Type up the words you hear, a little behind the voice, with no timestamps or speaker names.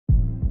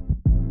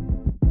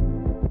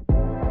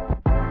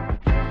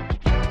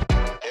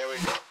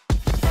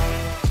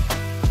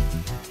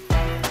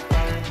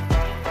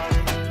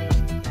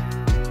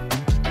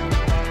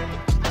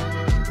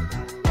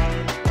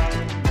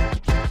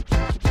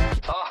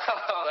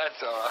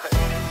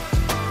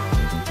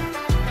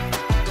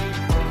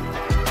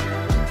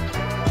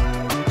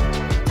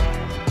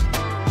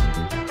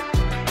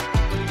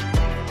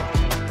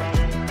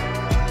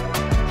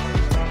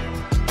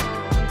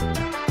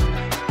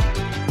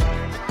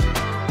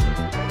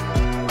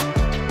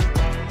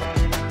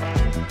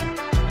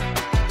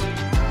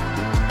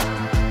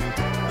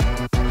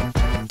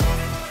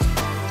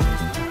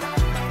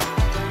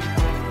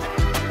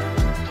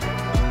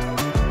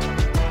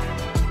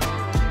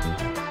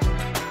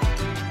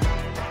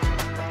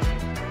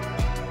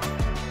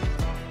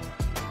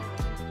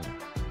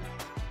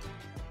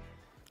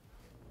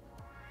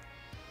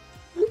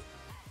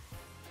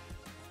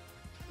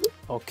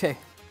Okay.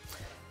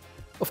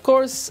 Of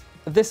course,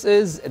 this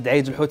is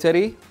Daej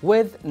Hutari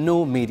with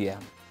New Media.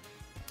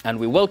 And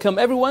we welcome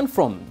everyone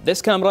from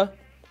this camera,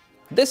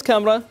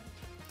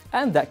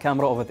 and that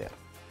camera over there.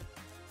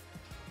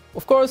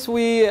 Of course,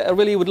 we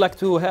really would like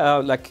to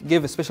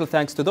give a special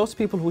thanks to those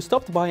people who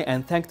stopped by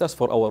and thanked us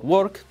for our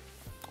work.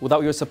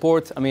 Without your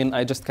support,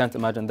 I just can't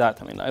imagine that.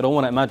 I don't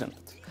want to imagine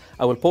it.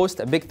 I will post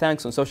a big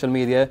thanks on social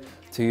media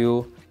to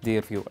you,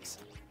 dear viewers.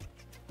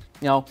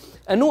 Now,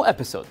 a new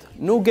episode,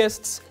 new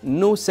guests,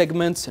 new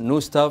segments,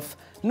 new stuff,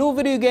 new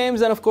video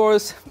games, and of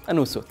course, a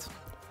new suit.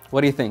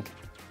 What do you think?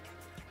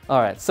 All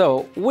right,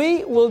 so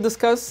we will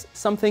discuss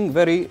something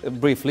very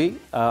briefly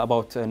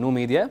about new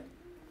media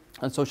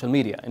and social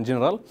media in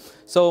general.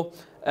 So,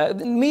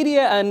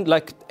 media and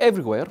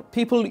everywhere,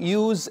 people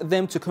use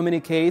them to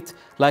communicate.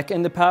 Like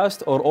in the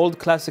past or old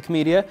classic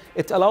media,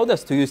 it allowed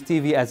us to use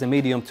TV as a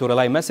medium to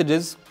relay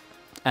messages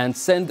and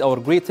send our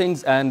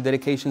greetings and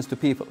dedications to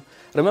people.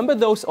 Remember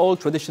those old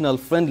traditional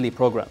friendly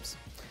programs?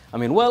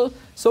 Well,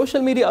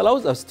 social media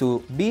allows us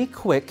to be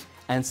quick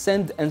and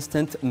send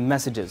instant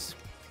messages.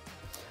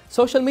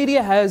 Social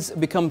media has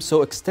become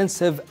so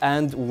extensive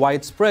and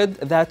widespread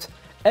that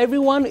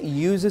everyone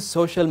uses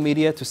social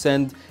media to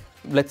send,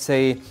 let's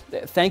say,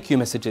 thank you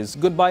messages,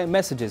 goodbye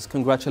messages,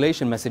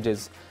 congratulation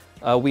messages.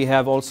 We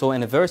have also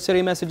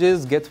anniversary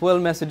messages, get well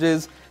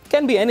messages. It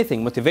can be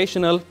anything,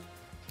 motivational,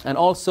 and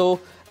also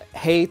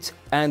hate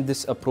and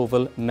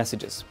disapproval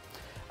messages.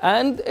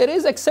 And it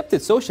is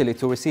accepted socially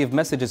to receive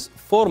messages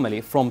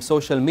formally from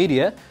social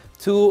media,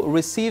 to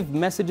receive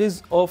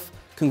messages of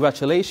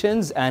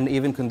congratulations and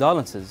even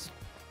condolences.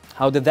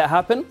 How did that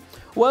happen?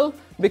 Well,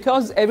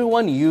 because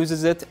everyone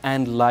uses it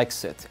and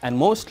likes it, and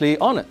mostly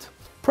on it.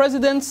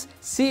 Presidents,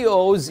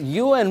 CEOs,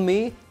 you and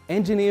me,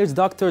 engineers,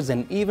 doctors,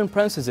 and even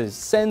princesses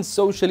send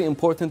socially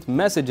important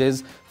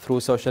messages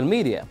through social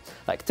media.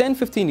 Like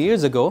 10-15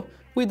 years ago,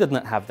 we did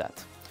not have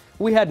that.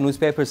 We had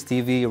newspapers,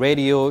 TV,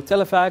 radio,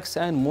 telefax,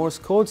 and Morse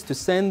codes to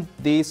send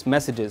these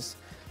messages.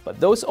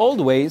 But those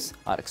old ways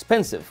are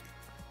expensive,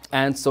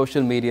 and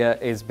social media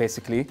is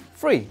basically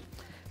free.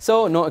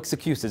 So no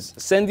excuses.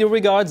 Send your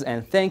regards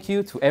and thank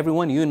you to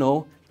everyone you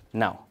know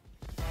now.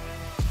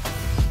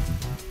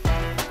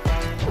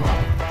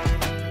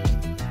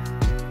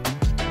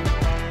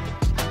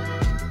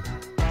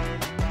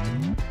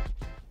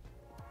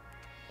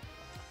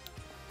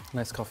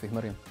 Nice coffee,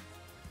 Mariame.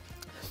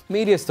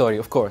 Media story,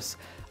 of course.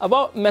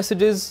 About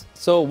messages,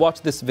 so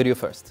watch this video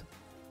first.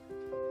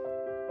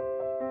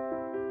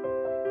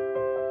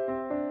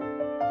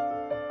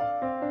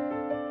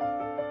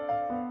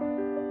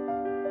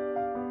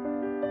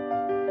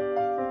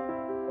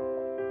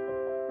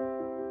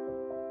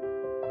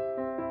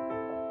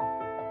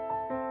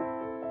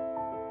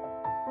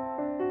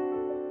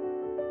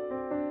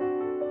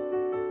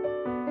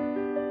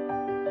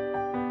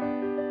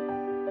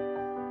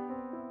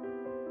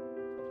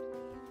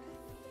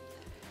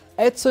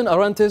 Edson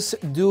Arantes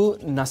do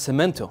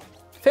Nascimento,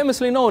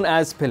 famously known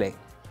as Pelé,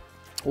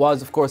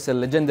 was of course a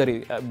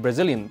legendary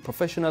Brazilian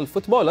professional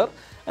footballer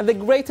and the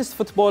greatest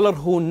footballer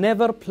who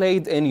never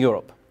played in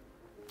Europe.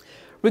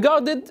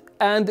 Regarded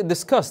and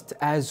discussed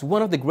as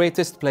one of the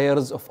greatest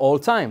players of all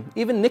time,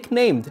 even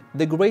nicknamed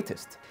the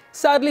greatest.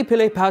 Sadly,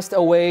 Pelé passed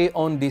away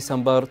on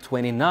December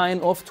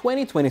 29 of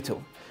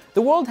 2022.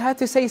 The world had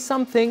to say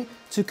something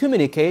to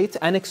communicate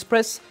and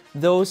express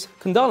those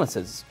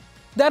condolences.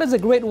 That is a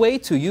great way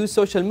to use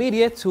social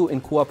media to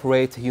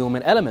incorporate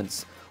human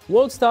elements.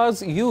 World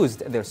stars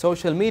used their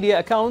social media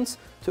accounts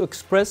to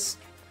express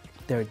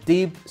their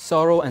deep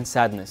sorrow and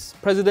sadness.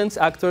 Presidents,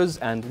 actors,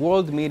 and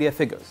world media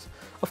figures.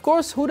 Of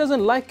course, who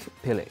doesn't like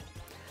Pelé?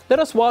 Let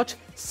us watch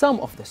some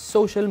of the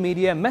social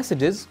media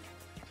messages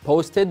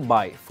posted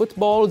by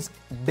football's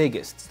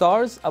biggest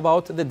stars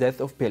about the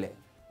death of Pelé.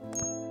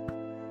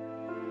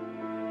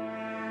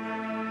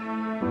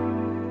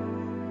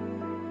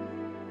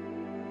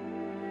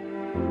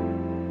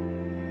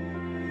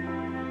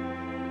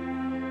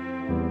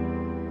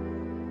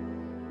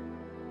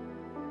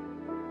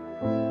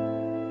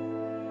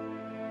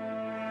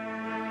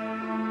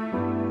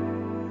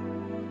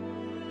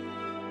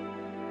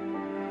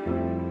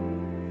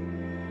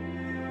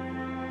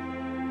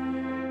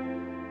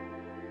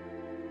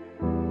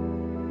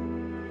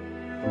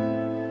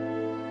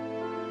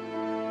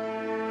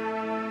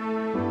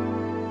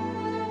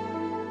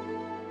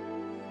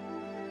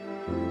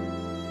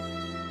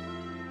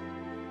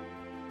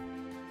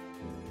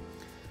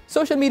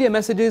 Social media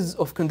messages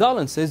of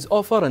condolences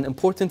offer an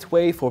important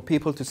way for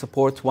people to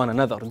support one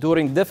another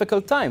during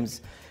difficult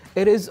times.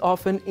 It is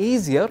often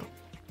easier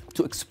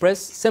to express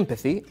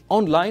sympathy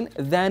online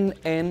than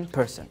in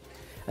person.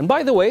 And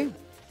by the way,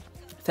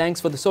 thanks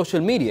for the social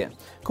media.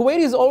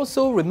 Kuwaitis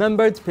also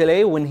remembered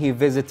Pelé when he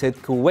visited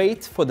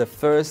Kuwait for the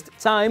first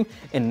time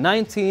in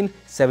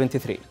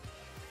 1973.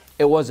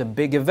 It was a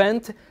big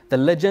event, the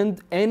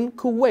legend in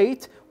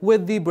Kuwait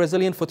with the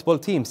Brazilian football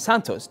team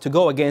Santos to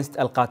go against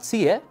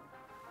Al-Qadsiya,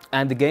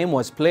 and the game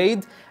was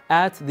played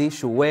at the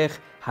Shuwaykh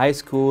High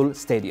School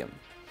Stadium.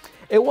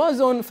 It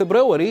was on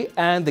February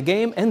and the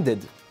game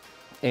ended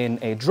in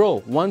a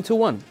draw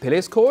 1-1.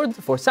 Pelé scored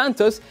for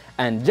Santos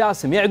and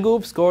Jassim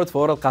Yaqub scored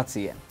for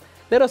Al-Qadsiya.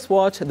 Let us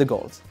watch the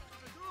goals.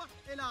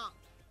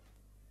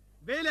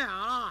 بيليه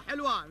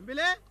حلوه من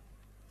بيليه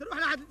تروح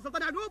لحد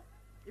سلطان يعقوب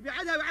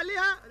يبعدها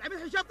ويعليها العبيد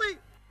الشطي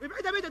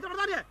ويبعدها بيده تروح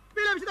ثانيه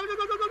بيليه مش جول جول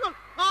جول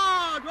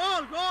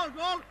جول جول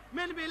جول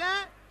من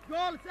بيليه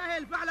جول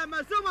سهل فعلا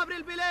مرسومه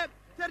بريل بيليه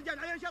ترجع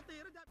العبيد الشطي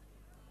يردها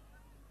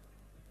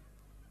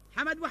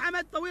حمد ابو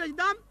حمد طويله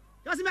قدام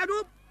جاسم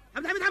يعقوب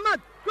عبد الحميد حماد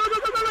جول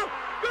جول جول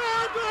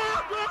جول جول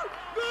جول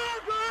جول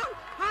جول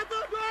حط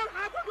جول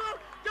حط جول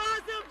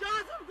جاسم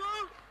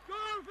جول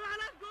جول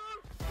فعلا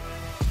جول.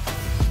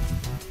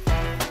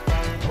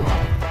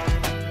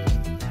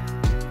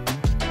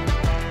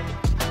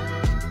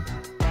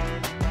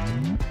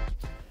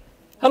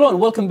 Hello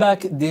and welcome back,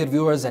 dear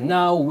viewers, and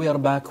now we are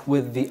back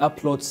with the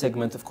upload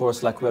segment, of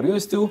course, like we're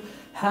used to,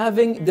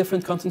 having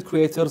different content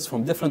creators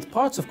from different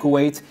parts of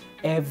Kuwait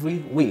every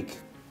week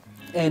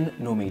in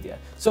New Media.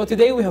 So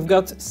today we have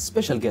got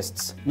special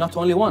guests, not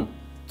only one,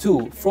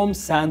 two from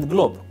Sand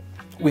Globe.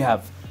 We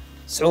have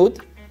Saud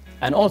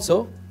and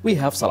also we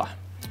have Salah.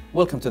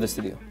 Welcome to the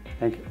studio.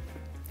 Thank you.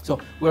 So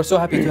we're so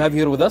happy to have you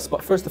here with us,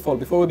 but first of all,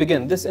 before we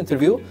begin this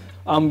interview,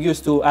 I'm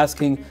used to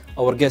asking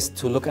our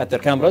guests to look at their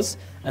cameras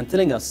and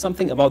telling us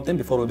something about them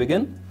before we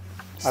begin.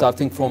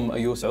 Starting from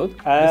you, Saud.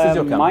 This is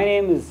your camera. My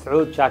name is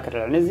Saud Shakir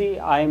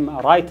Al-Nizi. I'm a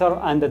writer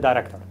and a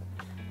director.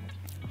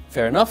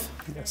 Fair enough.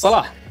 Yes.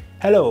 Salah.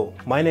 Hello,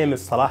 my name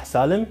is Salah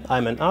Salim.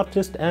 I'm an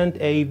artist and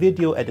a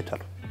video editor.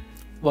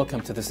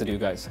 Welcome to the studio,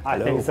 guys. Hi,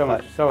 thank you so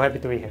much. So happy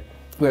to be here.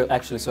 We're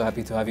actually so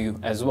happy to have you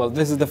as well.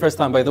 This is the first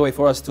time, by the way,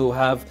 for us to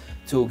have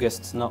two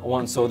guests, not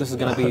one. So this is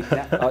going to be,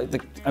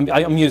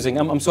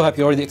 I'm so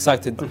happy, already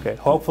excited. Okay,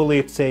 hopefully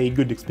it's a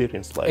good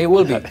experience. It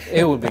will be,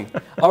 it will be.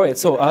 All right,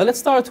 so let's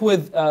start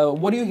with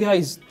what do you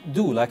guys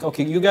do? Like,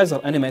 okay, you guys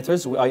are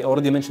animators. I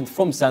already mentioned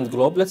from Sand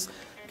Globe.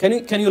 Can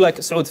you like,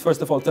 Saud,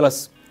 first of all, tell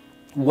us,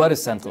 what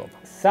is Sand Globe?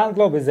 Sand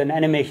Globe is an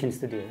animation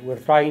studio. We're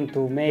trying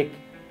to make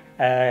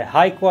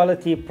high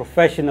quality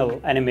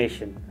professional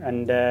animation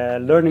and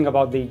learning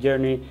about the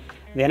journey.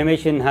 The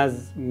animation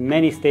has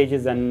many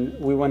stages and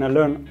we want to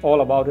learn all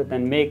about it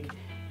and make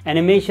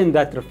animation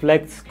that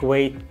reflects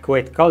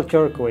Kuwait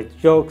culture, Kuwait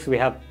jokes. We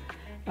have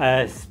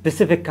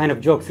specific kind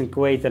of jokes in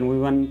Kuwait and we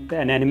want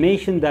an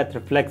animation that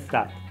reflects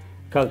that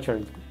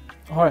culture.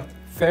 All right,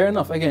 fair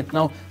enough. Again,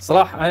 now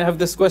Salah, I have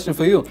this question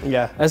for you.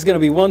 Yeah. It's going to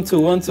be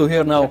 1-2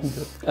 here now.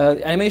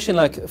 Animation,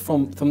 like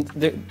from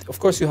of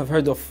course you have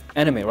heard of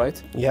anime,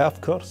 right? Yeah,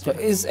 of course. So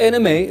is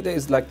anime,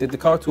 is like the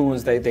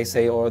cartoons they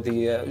say, or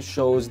the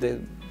shows that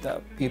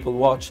people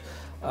watch,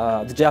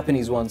 the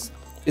Japanese ones.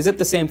 Is it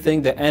the same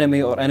thing, the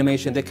anime or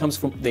animation? They come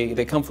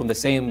from the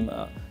same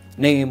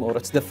name, or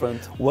it's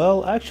different?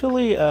 Well,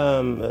 actually,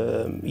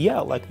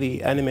 yeah, like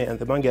the anime and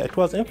the manga, it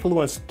was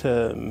influenced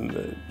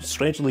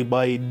strangely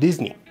by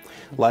Disney.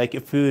 Like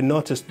if you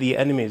notice the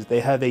animes,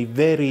 they have a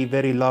very,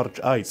 very large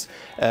eyes.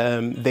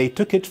 They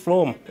took it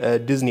from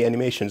Disney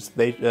animations.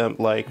 They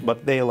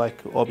but they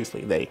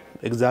obviously they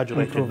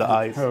exaggerated the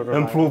eyes,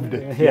 improved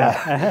it.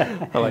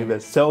 Yeah, like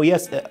this. So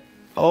yes,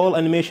 all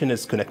animation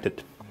is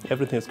connected.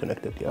 Everything is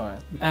connected. Yeah. All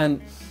right.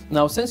 And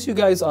now, since you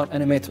guys are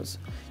animators,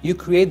 you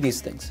create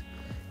these things.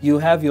 You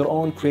have your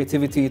own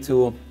creativity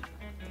to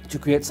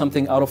create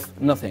something out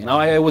of nothing. Now,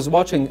 I was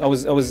watching, I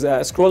was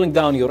scrolling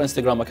down your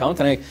Instagram account,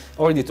 and I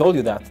already told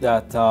you that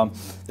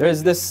there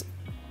is this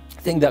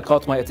thing that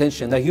caught my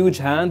attention, the huge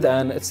hand,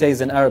 and it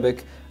says in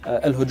Arabic,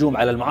 Al-Hujum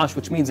ala al-Ma'ash,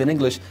 which means in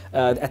English,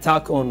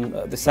 attack on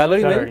the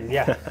salary.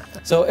 Yeah.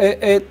 So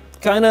it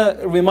kind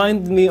of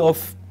reminded me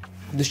of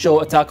the show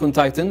Attack on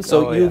Titan.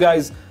 So you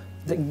guys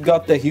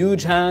got the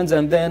huge hands,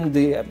 and then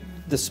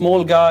the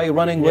small guy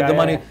running with the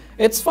money.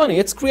 It's funny,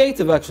 it's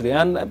creative actually,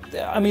 and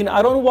I mean,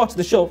 I don't watch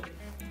the show,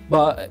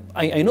 but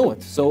I know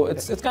it, so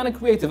it's kind of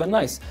creative and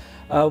nice.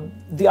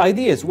 The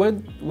ideas, where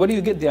do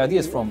you get the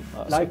ideas from?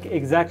 Like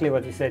exactly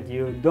what you said,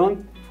 you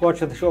don't watch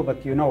the show,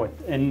 but you know it.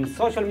 In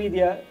social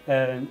media,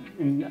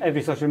 in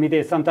every social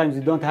media, sometimes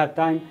you don't have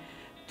time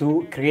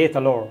to create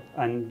a lore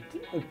and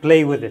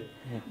play with it.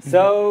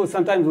 So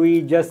sometimes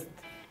we just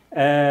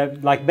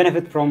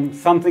benefit from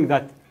something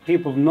that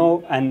people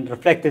know and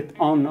reflect it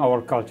on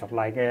our culture.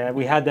 Like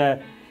we had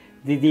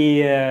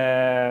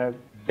the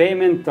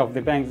payment of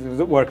the banks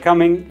were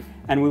coming,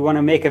 and we want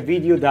to make a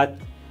video that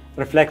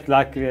reflects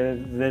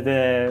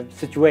the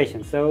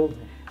situation. So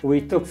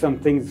we took some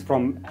things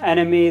from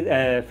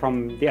anime,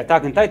 from the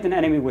Attack on Titan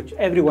anime, which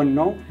everyone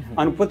know,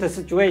 and put a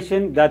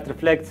situation that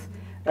reflects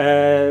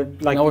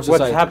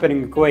what's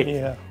happening in Kuwait.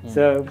 Yeah.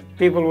 So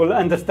people will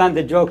understand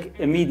the joke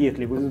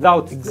immediately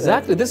without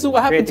exactly. This is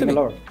what happened to me.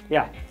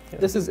 Yeah.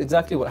 This is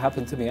exactly what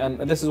happened to me, and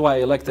this is why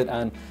I liked it,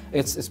 and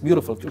it's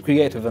beautiful,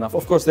 creative enough.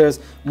 Of course,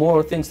 there's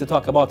more things to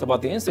talk about the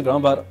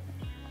Instagram, but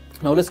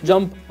now let's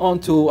jump on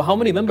to how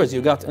many members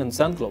you got in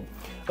Sand Globe.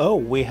 Oh,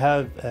 we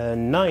have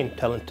 9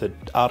 talented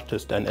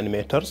artists and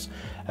animators.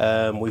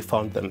 We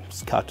found them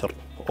scattered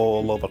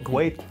all over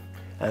Kuwait.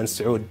 And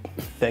Saud,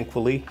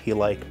 thankfully, he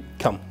like,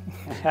 come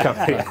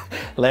here.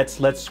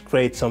 Let's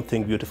create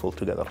something beautiful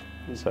together.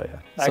 So yeah.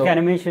 Like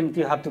animation,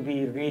 you have to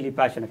be really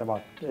passionate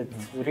about.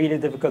 It's really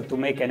difficult to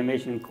make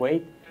animation in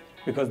Kuwait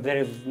because there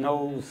is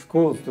no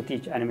schools to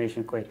teach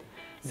animation in Kuwait.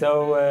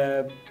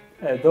 So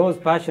those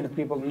passionate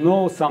people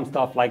know some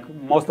stuff, like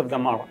most of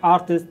them are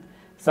artists,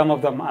 some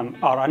of them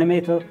are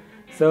animators.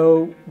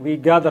 So we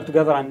gathered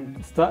together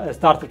and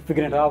started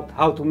figuring out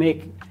how to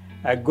make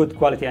a good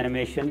quality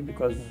animation,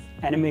 because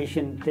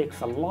animation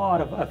takes a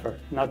lot of effort,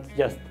 not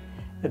just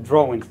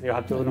drawings. You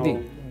have to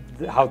know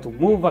how to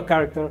move a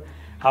character,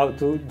 how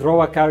to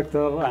draw a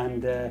character,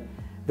 and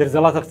there's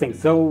a lot of things.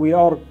 So we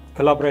all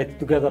collaborate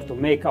together to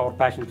make our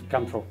passion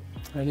come true.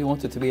 I really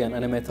wanted to be an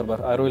animator,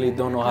 but I really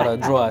don't know how to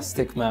draw a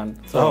stick man.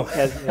 So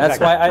yes, that's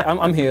why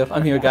I'm here.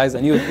 I'm here, guys,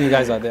 and you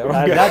guys are there.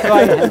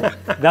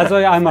 That's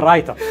why I'm a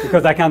writer,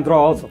 because I can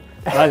draw also.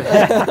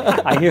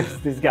 I use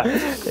this guy.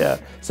 Yeah.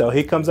 So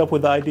he comes up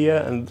with the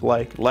idea and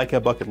like a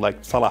bucket,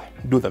 like Salah,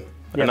 do them.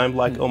 Yeah. And I'm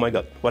like, oh my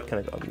God, what can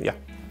I do? Yeah.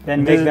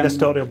 Then This make is them, the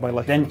story of my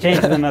life. Then change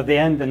them at the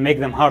end and make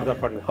them harder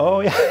for you. Oh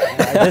yeah.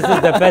 This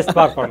is the best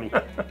part for me.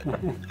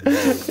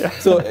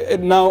 So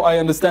now I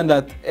understand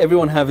that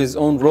everyone have his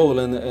own role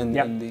in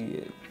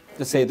the,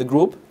 let's say, the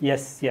group.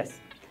 Yes, yes.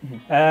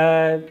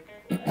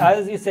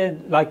 As you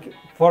said, like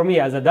for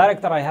me as a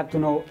director, I have to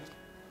know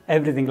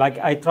everything. Like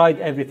I tried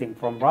everything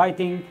from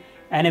writing,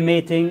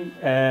 animating,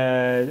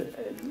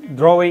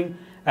 drawing.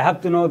 I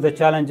have to know the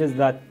challenges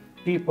that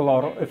people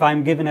are. If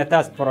I'm given a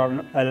task for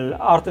an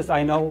artist,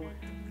 I know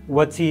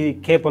what's he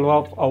capable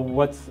of, or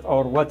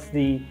what's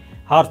the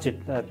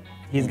hardship that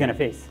he's gonna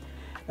face.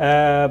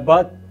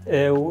 But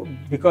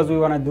because we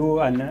want to do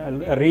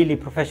a really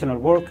professional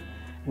work,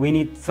 we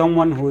need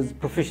someone who's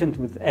proficient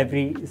with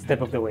every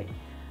step of the way.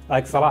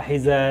 Like Salah,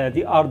 he's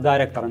the art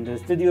director in the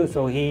studio,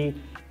 so he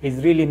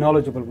is really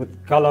knowledgeable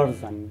with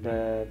colors and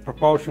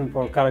proportion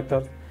for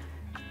characters.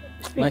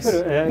 Nice.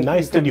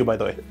 Nice studio, by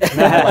the way.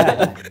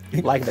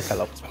 Like the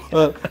colors.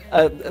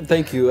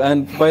 Thank you.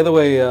 And by the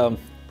way,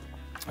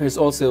 there's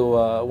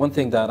also one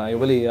thing that I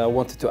really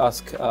wanted to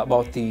ask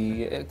about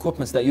the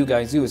equipments that you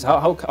guys use.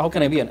 How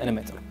can I be an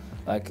animator?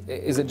 Like,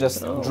 is it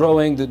just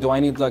drawing? Do I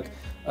need like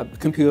a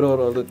computer?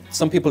 Or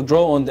some people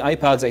draw on the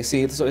iPads, I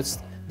see it, so it's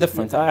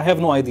different. I have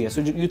no idea,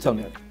 so you tell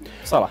me.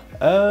 Salah.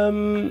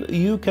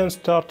 You can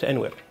start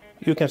anywhere.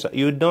 You can start.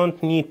 You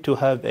don't need to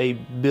have a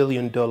 $1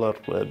 billion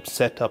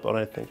setup or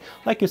anything.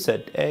 Like you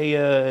said,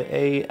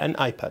 an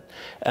iPad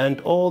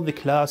and all the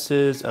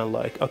classes, and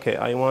like, okay,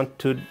 I want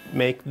to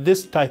make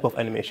this type of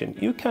animation.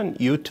 You can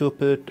YouTube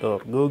it or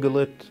Google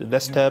it, the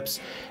steps,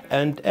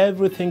 and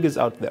everything is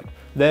out there.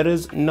 There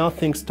is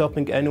nothing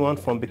stopping anyone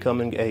from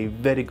becoming a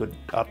very good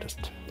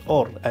artist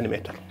or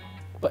animator.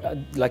 But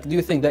like, do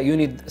you think that you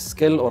need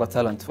skill or a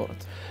talent for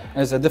it?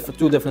 It's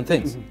two different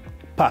things.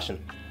 Passion.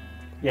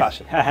 Yeah.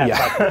 Passion.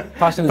 Yeah.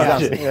 Passion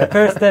is The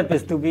first step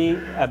is to be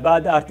a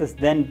bad artist,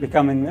 then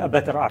becoming a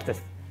better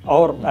artist,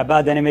 or a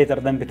bad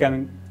animator, then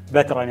becoming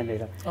better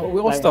animator. Oh, we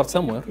all start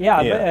somewhere.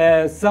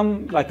 Yeah,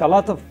 but, like a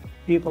lot of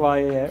people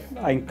I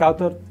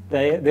encountered,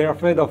 they're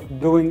afraid of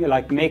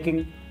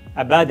making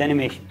a bad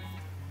animation.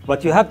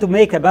 But you have to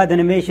make a bad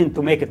animation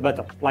to make it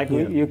better. Like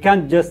you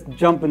can't just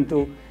jump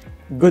into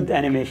good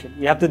animation.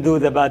 You have to do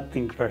the bad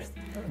thing first.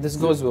 This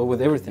goes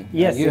with everything.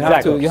 Yes, you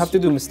have to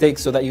do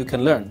mistakes so that you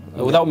can learn.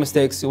 Without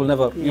mistakes, you will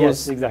never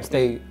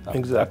stay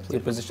at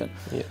your position.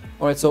 Yeah.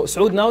 All right. So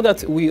Saud, now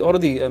that we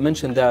already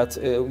mentioned that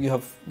you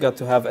have got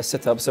to have a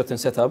certain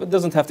setup. It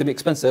doesn't have to be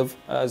expensive,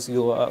 as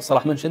you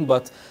Salah mentioned.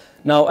 But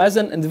now, as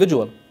an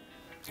individual,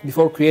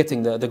 before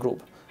creating the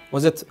group,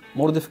 was it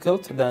more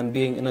difficult than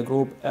being in a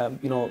group?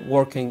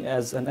 Working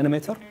as an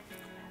animator.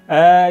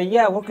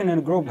 Yeah, working in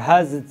a group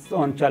has its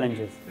own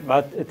challenges,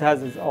 but it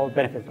has its own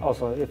benefits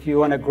also. If you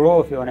want to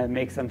grow, if you want to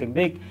make something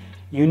big,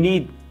 you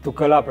need to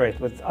collaborate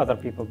with other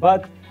people.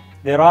 But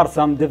there are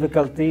some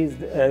difficulties.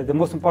 The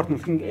most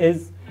important thing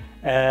is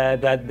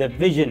that the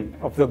vision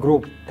of the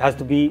group has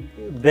to be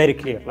very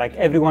clear. Like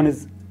everyone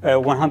is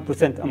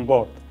 100% on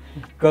board.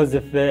 Because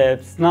if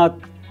it's not,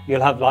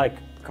 you'll have like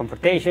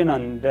confrontation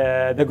and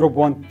the group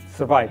won't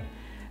survive.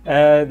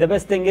 The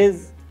best thing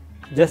is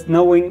just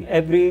knowing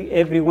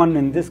everyone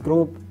in this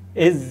group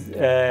is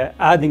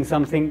adding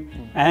something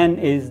and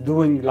is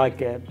doing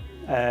like a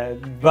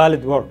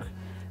valid work.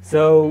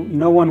 So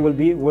no one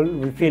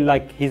will feel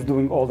like he's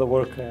doing all the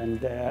work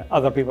and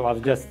other people are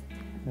just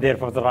there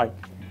for the ride.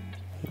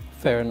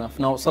 Fair enough.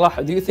 Now,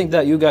 Salah, do you think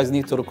that you guys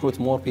need to recruit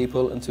more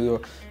people into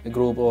your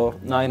group, or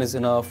 9 is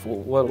enough?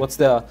 What's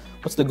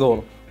the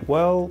goal?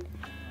 Well,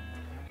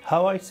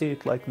 how I see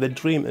it, like the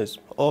dream is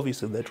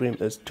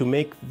to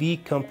make the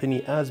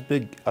company as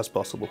big as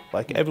possible.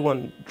 Like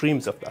everyone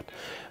dreams of that.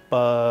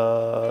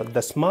 But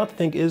the smart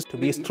thing is to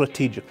be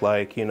strategic,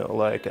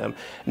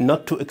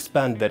 not to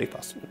expand very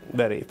fast.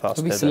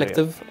 To be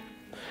selective.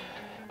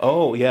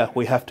 Oh yeah,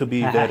 we have to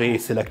be very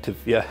selective.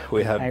 Yeah,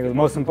 we have. The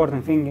most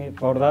important thing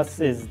for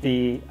us is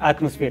the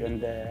atmosphere in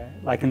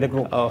the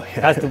group. Oh, yeah.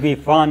 It has to be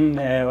fun.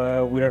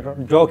 We're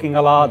joking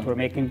a lot. We're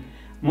making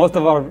most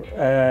of our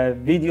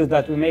videos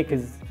that we make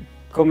is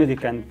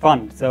comedic and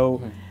fun.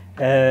 So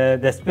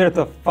the spirit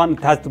of fun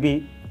has to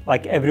be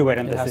like everywhere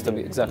in the city. It has to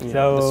be, exactly.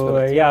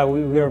 So yeah,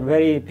 we are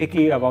very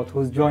picky about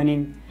who's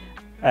joining.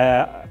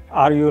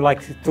 Are you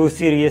like too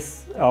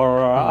serious, or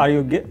are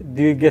you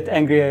do you get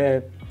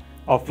angry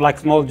of like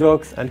small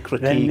jokes and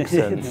critiques?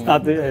 Then it's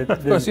not.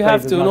 Of course, you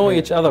have to know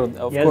each other.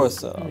 Of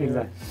course.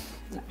 Exactly.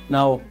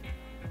 Now,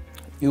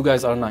 you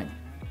guys are 9.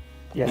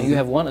 Yes. And you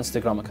have one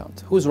Instagram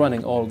account. Who's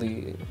running all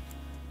the?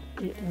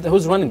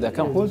 Who's running the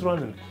account? Who's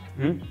running?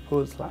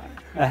 Who's the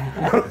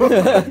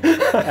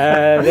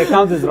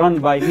account is run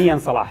by me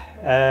and Salah.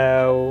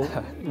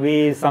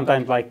 We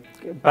sometimes like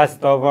pass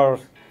it over.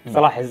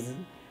 Salah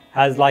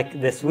has like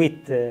the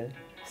sweet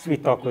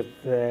talk with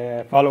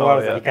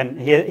followers. Oh,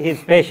 yeah.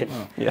 He's patient.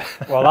 Yeah.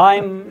 Well,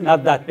 I'm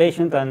not that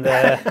patient, and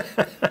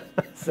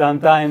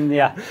sometimes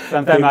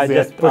I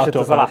just push it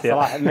to Salah.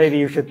 Salah, maybe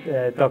you should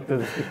talk to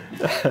this.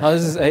 Now,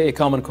 this is a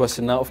common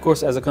question. Now, of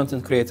course, as a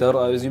content creator,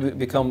 as you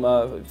become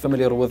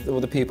familiar with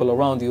the people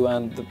around you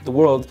and the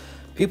world,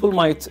 people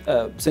might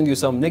send you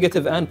some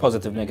negative and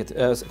positive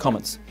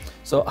comments.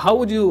 So how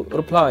would you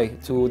reply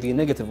to the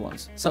negative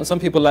ones? Some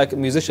people, like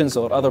musicians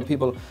or other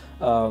people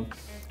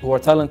who are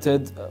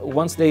talented,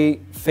 once they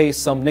face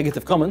some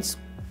negative comments,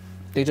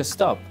 they just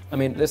stop. I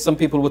mean, there's some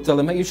people would tell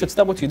them, hey, you should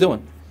stop what you're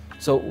doing.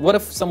 So what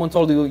if someone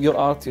told you your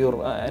art,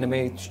 your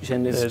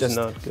animation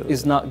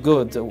is not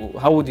good?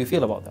 How would you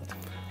feel about that?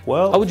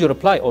 Well, how would you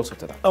reply also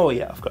to that? Oh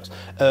yeah, of course.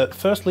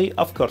 Firstly,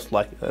 of course,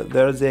 like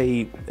there's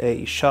a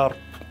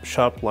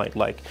sharp line.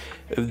 Like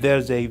if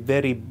there's a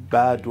very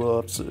bad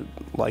words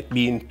like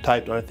being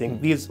typed or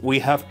anything, these we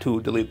have to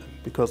delete them,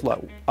 because like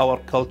our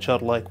culture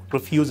like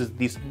refuses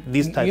these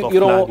type of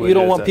languages. You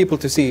don't want people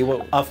to see.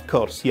 Well, of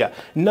course, yeah.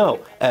 No,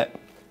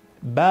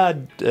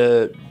 bad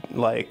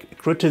like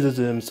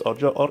criticisms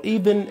or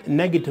even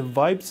negative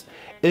vibes,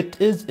 it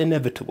is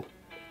inevitable.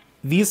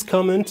 These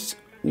comments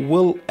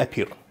will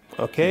appear.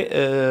 Okay,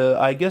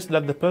 I guess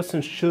that the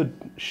person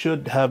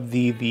should have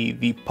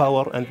the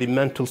power and the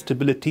mental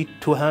stability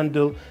to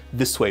handle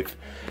this wave.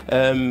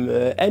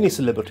 Any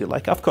celebrity,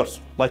 like of course,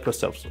 like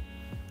yourselves,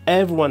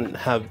 everyone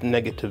have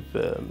negative.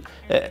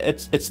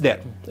 It's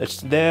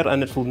there,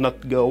 and it will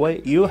not go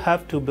away. You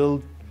have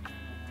to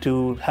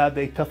have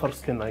a tougher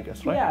skin, I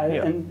guess, right?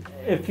 Yeah. And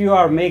if you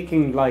are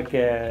making like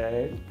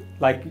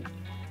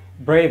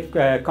brave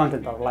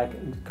content or like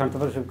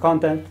controversial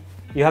content,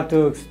 you have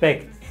to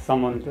expect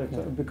someone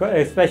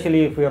because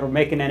especially if we are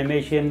making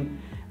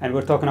animation and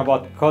we're talking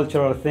about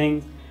cultural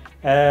things,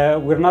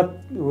 we're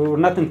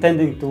not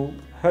intending to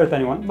hurt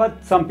anyone,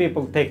 but some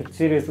people take it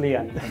seriously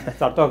and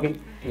start talking.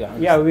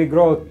 Yeah, we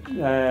grow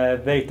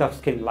very tough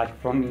skin. Like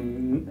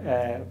from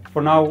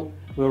for now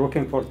we're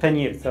working for 10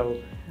 years, so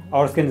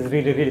our skin is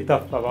really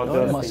tough about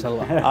those things.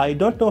 I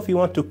don't know if you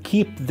want to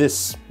keep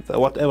this,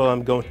 whatever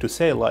I'm going to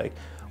say, like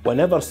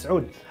whenever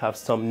Saud have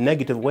some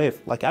negative wave,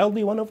 like I'll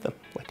be one of them.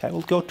 Like I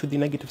will go to the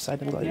negative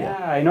side and go, yeah,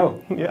 I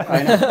know. Yeah,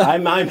 I know.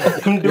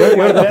 I'm doing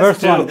You're the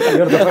first one.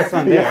 You're the first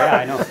one there. Yeah,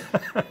 I know.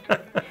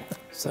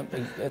 So,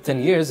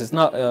 10 years is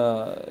not,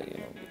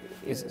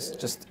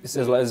 it's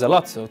a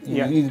lot. So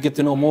you get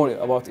to know more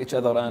about each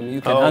other, and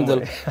you can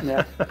handle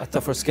a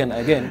tougher skin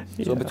again.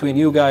 So between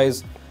you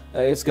guys,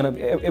 it's gonna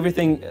be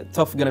everything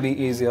tough. Gonna be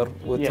easier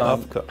with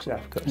of course.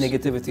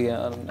 Negativity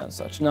and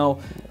such. Now,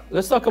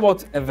 let's talk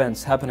about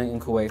events happening in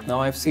Kuwait. Now,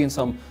 I've seen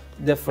some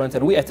different,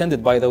 and we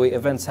attended, by the way,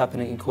 events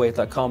happening in Kuwait,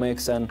 like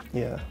comics and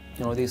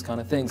these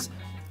kind of things.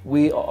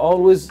 We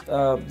always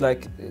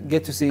like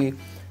get to see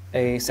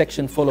a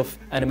section full of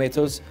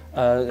animators,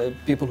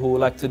 people who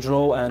like to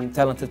draw, and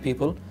talented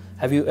people.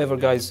 Have you ever,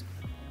 guys,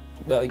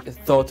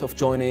 thought of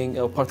joining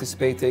or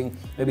participating?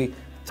 Maybe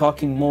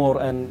talking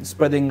more and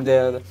spreading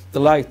the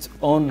light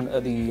on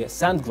the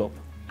sand globe?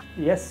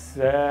 Yes,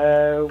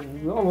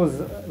 we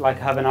always like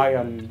have an eye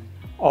on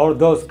all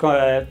those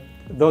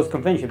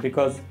conventions,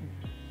 because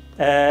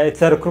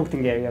it's a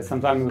recruiting area.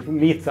 Sometimes we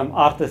meet some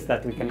artists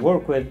that we can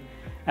work with,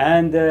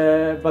 and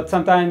but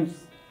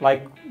sometimes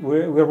like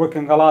we're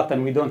working a lot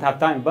and we don't have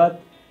time.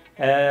 But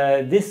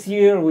this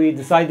year we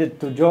decided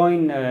to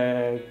join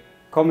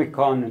Comic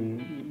Con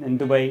in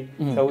Dubai,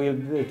 so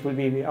it will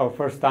be our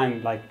first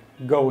time like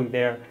going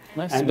there.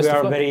 Nice. And we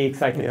are very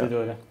excited to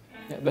do that.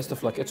 Yeah, best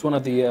of luck. It's one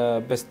of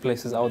the best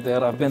places out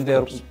there. I've been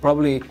there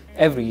probably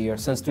every year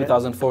since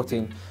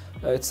 2014.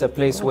 It's a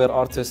place where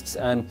artists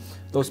and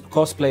those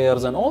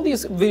cosplayers and all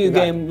these video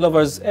game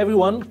lovers,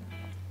 everyone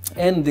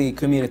in the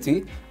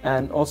community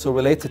and also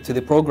related to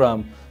the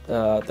program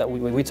that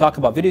we talk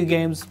about video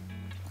games,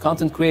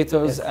 content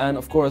creators, and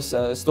of course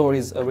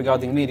stories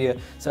regarding media.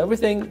 So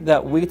everything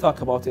that we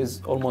talk about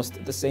is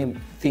almost the same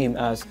theme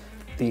as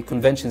the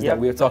conventions that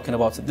we're talking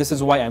about. So this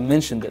is why I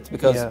mentioned it,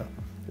 because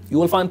you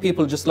will find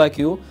people just like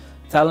you,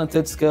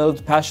 talented,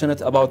 skilled,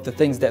 passionate about the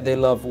things that they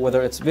love,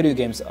 whether it's video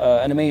games,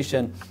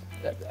 animation,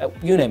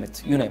 you name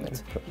it.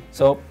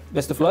 So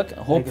best of luck.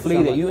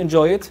 Hopefully that you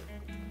enjoy it.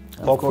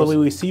 Hopefully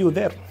we see you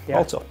there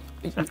also.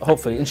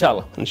 Hopefully,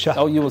 inshallah.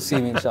 Inshallah. Oh, you will see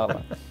me,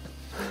 inshallah.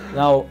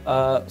 Now,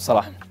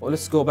 Salah, well,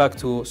 let's go back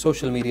to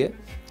social media,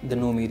 the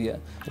new media.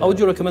 How would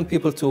you recommend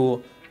people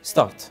to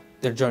start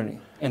their journey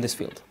in this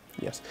field?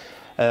 Yes.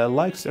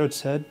 Like Saud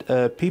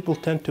said, people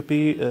tend to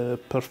be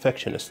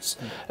perfectionists.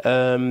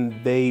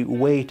 They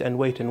wait and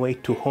wait and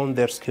wait to hone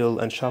their skill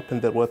and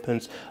sharpen their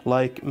weapons.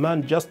 Like,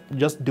 man,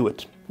 just do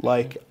it.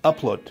 Like,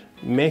 upload,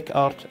 make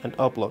art and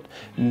upload.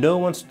 No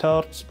one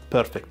starts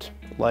perfect.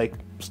 Like,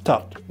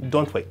 start,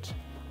 don't wait.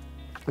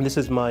 And this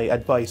is my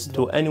advice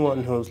to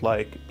anyone who's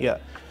like,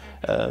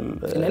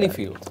 in any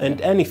field.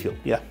 In any field,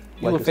 yeah.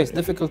 You will face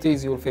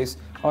difficulties, you will face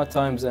hard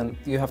times, and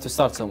you have to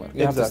start somewhere.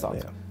 You have to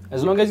start.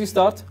 As long as you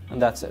start,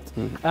 and that's it.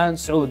 And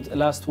Saud,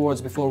 last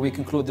words before we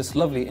conclude this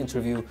lovely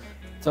interview.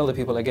 Tell the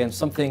people again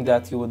something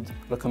that you would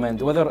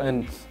recommend, whether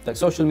in like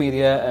social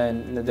media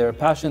and their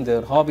passion,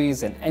 their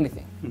hobbies, and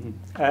anything.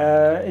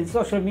 In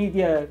social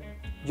media,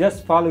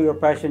 just follow your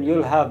passion.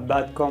 You'll have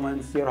bad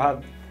comments. You'll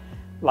have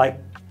like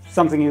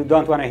something you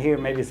don't want to hear.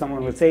 Maybe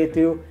someone will say it to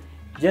you.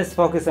 Just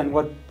focus on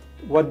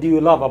what do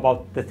you love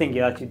about the thing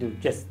that you do.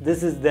 Just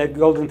this is the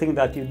golden thing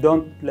that you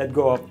don't let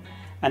go of,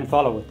 and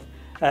follow it.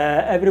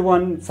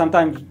 Everyone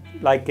sometimes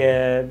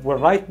will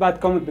write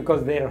bad comments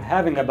because they're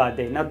having a bad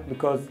day, not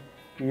because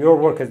your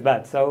work is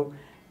bad. So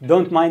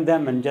don't mind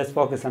them and just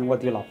focus on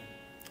what you love.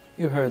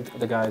 You heard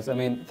the guys. I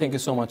mean, thank you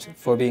so much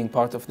for being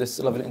part of this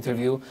lovely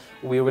interview.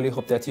 We really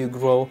hope that you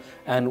grow,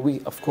 and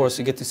we, of course,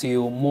 get to see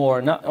you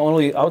more, not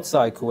only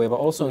outside Kuwait, but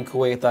also in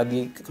Kuwait at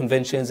the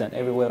conventions and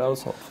everywhere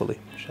else. Hopefully,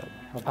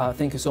 inshallah.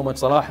 Thank you so much,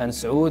 Salah and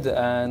Saud,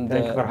 and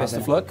best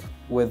of luck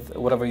with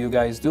whatever you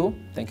guys do.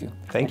 Thank you.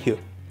 Thank you.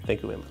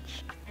 Thank you very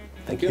much.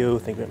 Thank you.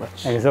 Thank you very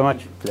much. Thank you so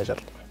much. Pleasure.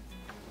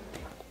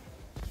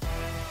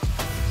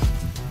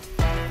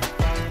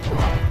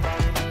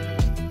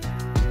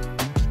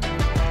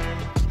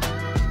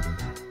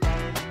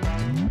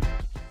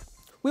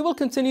 We will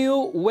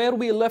continue where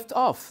we left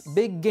off,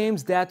 big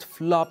games that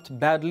flopped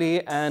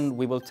badly, and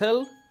we will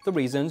tell the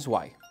reasons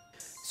why.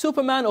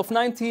 Superman of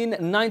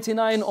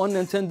 1999 on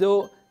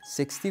Nintendo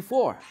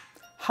 64.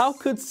 How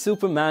could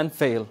Superman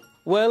fail?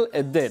 Well,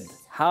 it did.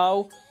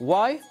 How?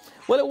 Why?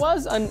 Well, it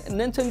was a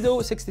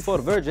Nintendo 64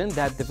 version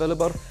that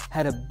developer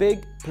had a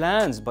big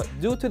plans, but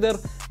due to their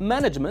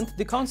management,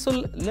 the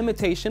console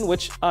limitation,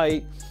 which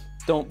I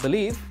don't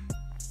believe,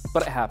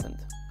 but it happened.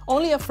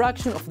 Only a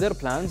fraction of their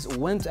plans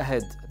went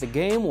ahead. The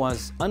game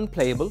was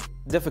unplayable,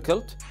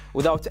 difficult,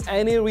 without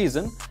any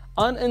reason,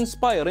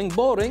 uninspiring,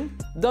 boring,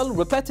 dull,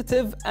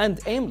 repetitive, and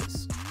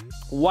aimless.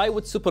 Why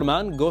would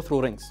Superman go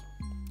through rings?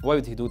 Why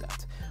would he do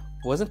that?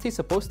 Wasn't he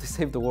supposed to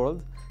save the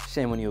world?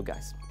 Shame on you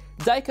guys.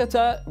 Daej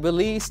Hutari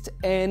released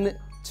in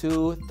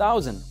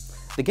 2000.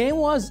 The game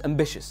was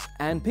ambitious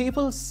and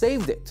people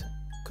saved it.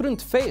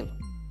 Couldn't fail.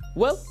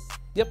 Well,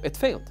 yep, it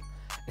failed.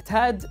 It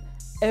had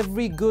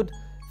every good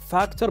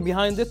factor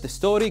behind it, the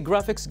story,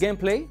 graphics,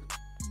 gameplay,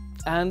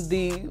 and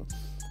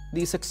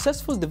the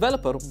successful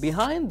developer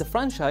behind the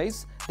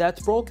franchise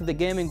that broke the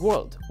gaming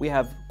world. We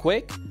have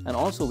Quake, and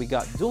also we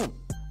got Doom,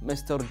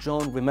 Mr.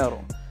 John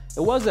Romero.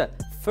 It was a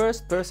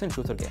first-person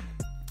shooter game.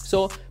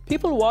 So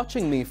people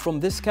watching me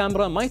from this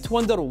camera might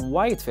wonder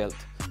why it failed.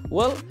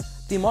 Well,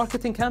 the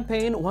marketing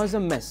campaign was a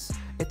mess.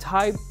 It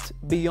hyped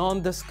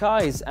beyond the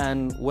skies,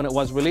 and when it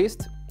was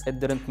released, it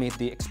didn't meet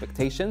the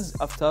expectations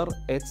after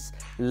its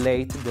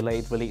late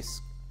delayed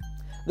release.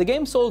 The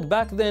game sold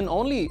back then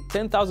only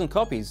 10,000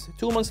 copies.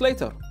 2 months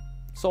later,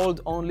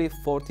 sold only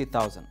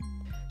 40,000.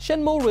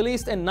 Shenmue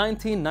released in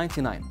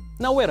 1999.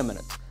 Now wait a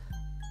minute.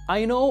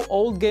 I know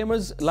old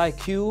gamers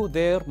like you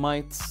there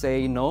might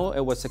say no,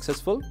 it was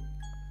successful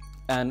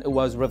and it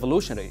was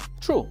revolutionary.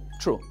 True,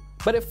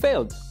 but it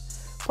failed.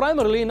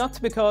 Primarily not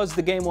because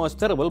the game was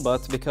terrible,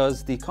 but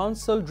because the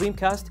console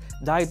Dreamcast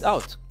died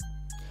out.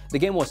 The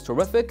game was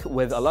terrific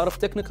with a lot of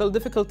technical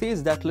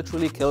difficulties that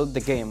literally killed the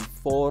game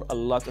for a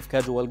lot of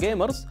casual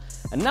gamers.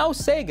 And now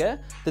Sega,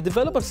 the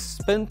developer,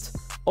 spent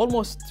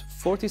almost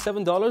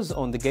 $47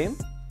 on the game.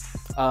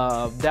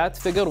 That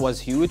figure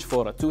was huge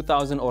for a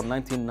 2000 or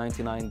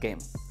 1999 game.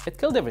 It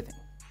killed everything.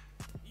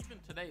 Even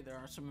today, there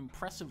are some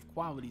impressive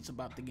qualities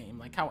about the game,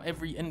 like how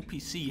every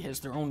NPC has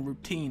their own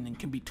routine and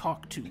can be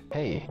talked to.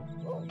 Hey,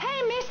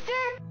 mister!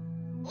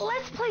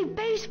 Let's play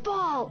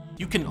baseball!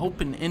 You can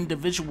open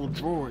individual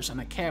drawers in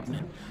a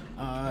cabinet.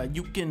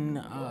 You can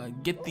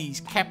get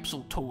these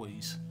capsule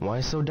toys.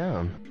 Why so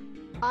down?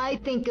 I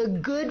think a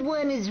good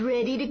one is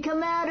ready to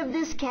come out of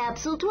this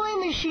capsule toy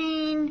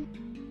machine.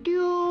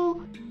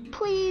 Do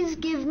please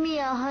give me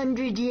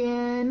 100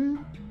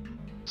 yen?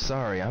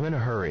 Sorry, I'm in a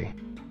hurry.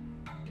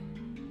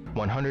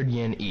 100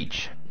 yen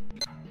each.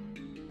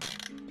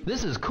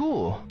 This is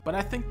cool! But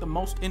I think the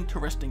most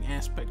interesting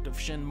aspect of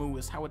Shenmue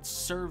is how it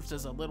serves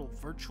as a little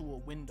virtual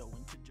window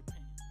into Japan.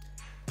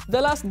 The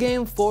last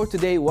game for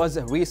today was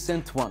a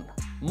recent one,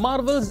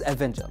 Marvel's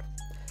Avenger,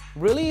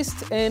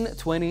 released in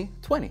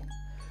 2020.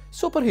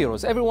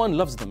 Superheroes, everyone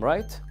loves them,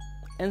 right?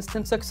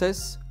 Instant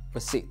success,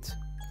 receipt,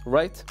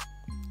 right?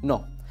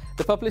 No.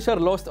 The publisher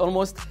lost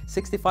almost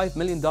 $65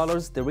 million.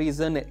 The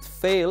reason it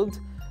failed,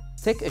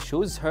 tech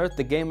issues hurt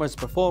the gamer's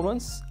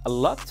performance a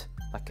lot,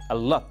 like a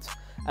lot.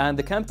 And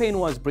the campaign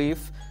was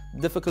brief,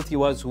 difficulty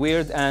was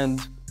weird and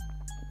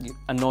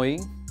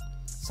annoying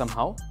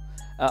somehow.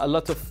 A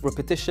lot of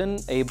repetition,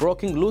 a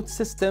broken loot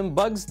system,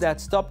 bugs that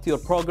stopped your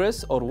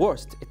progress, or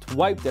worst, it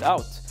wiped it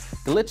out.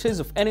 Glitches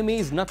of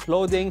enemies not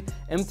loading,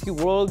 empty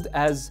world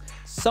as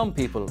some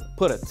people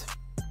put it.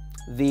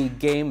 The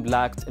game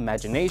lacked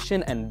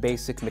imagination and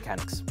basic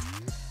mechanics.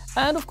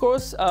 And of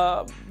course,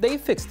 they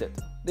fixed it.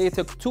 They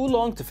took too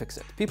long to fix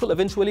it. People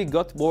eventually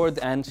got bored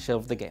and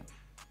shelved the game.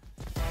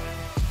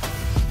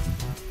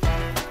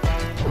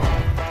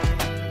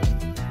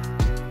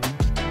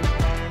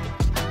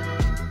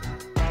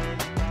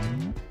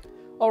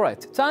 All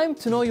right, time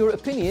to know your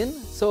opinion,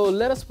 so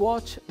let us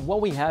watch what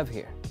we have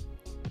here.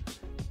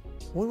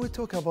 When we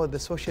talk about the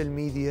social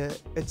media,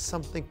 it's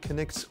something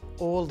connects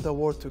all the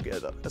world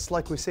together. It's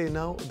like we say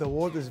now, the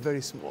world is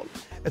very small.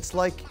 It's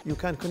like you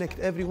can connect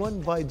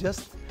everyone by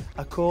just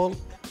a call,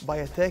 by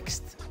a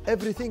text,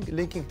 everything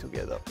linking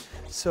together.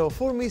 So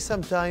for me,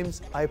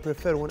 sometimes I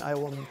prefer when I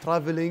am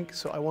traveling,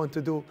 so I want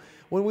to do,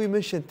 when we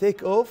mention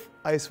take off,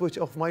 I switch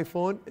off my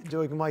phone,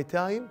 enjoying my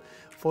time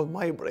for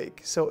my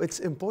break. So it's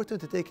important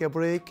to take a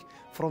break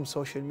from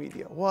social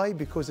media. Why?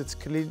 Because it's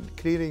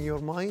clearing your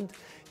mind.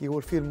 You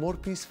will feel more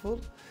peaceful.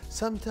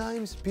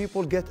 Sometimes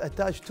people get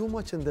attached too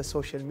much in the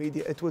social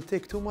media. It will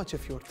take too much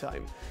of your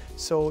time.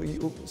 So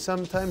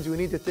sometimes you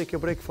need to take a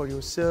break for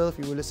yourself.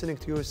 You are listening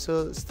to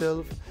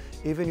yourself.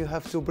 Even you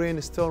have to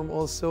brainstorm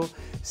also,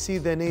 see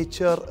the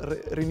nature,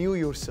 renew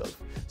yourself.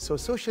 So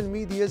social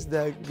media is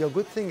the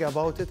good thing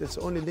about it. It's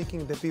only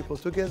linking the people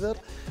together.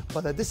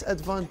 But the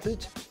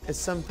disadvantage is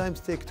sometimes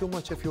take too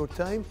much of your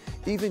time,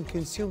 even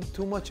consume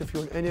too much of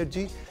your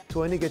energy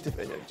to a negative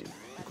energy.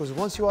 Because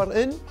once you are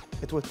in,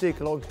 it will take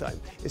a long time,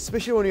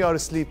 especially when you are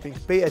sleeping.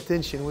 Pay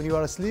attention. When you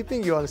are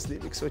sleeping, you are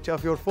sleeping. Switch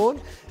off your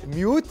phone,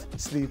 mute,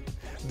 sleep.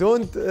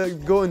 Don't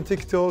go on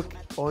TikTok,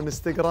 on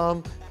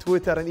Instagram,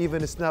 Twitter, and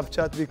even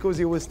Snapchat, because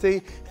you will stay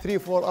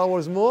 3-4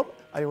 hours more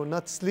and you will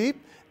not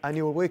sleep, and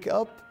you will wake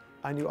up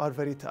and you are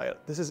very tired.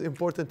 This is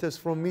important tips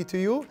from me to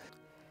you.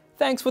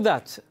 Thanks for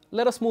that.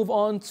 Let us move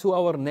on to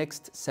our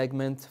next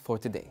segment for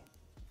today.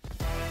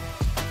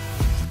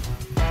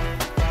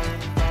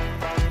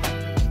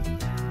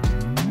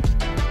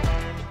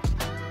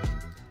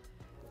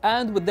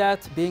 And with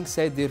that being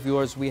said, dear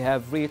viewers, we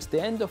have reached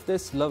the end of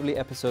this lovely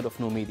episode of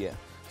New Media.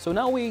 So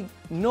now we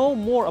know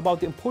more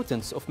about the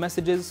importance of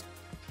messages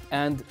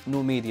and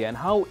new media and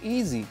how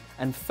easy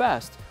and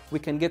fast we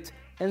can get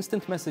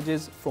instant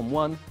messages from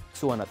one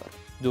to another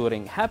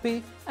during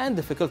happy and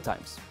difficult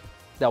times.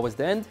 That was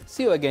the end.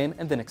 See you again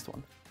in the next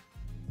one.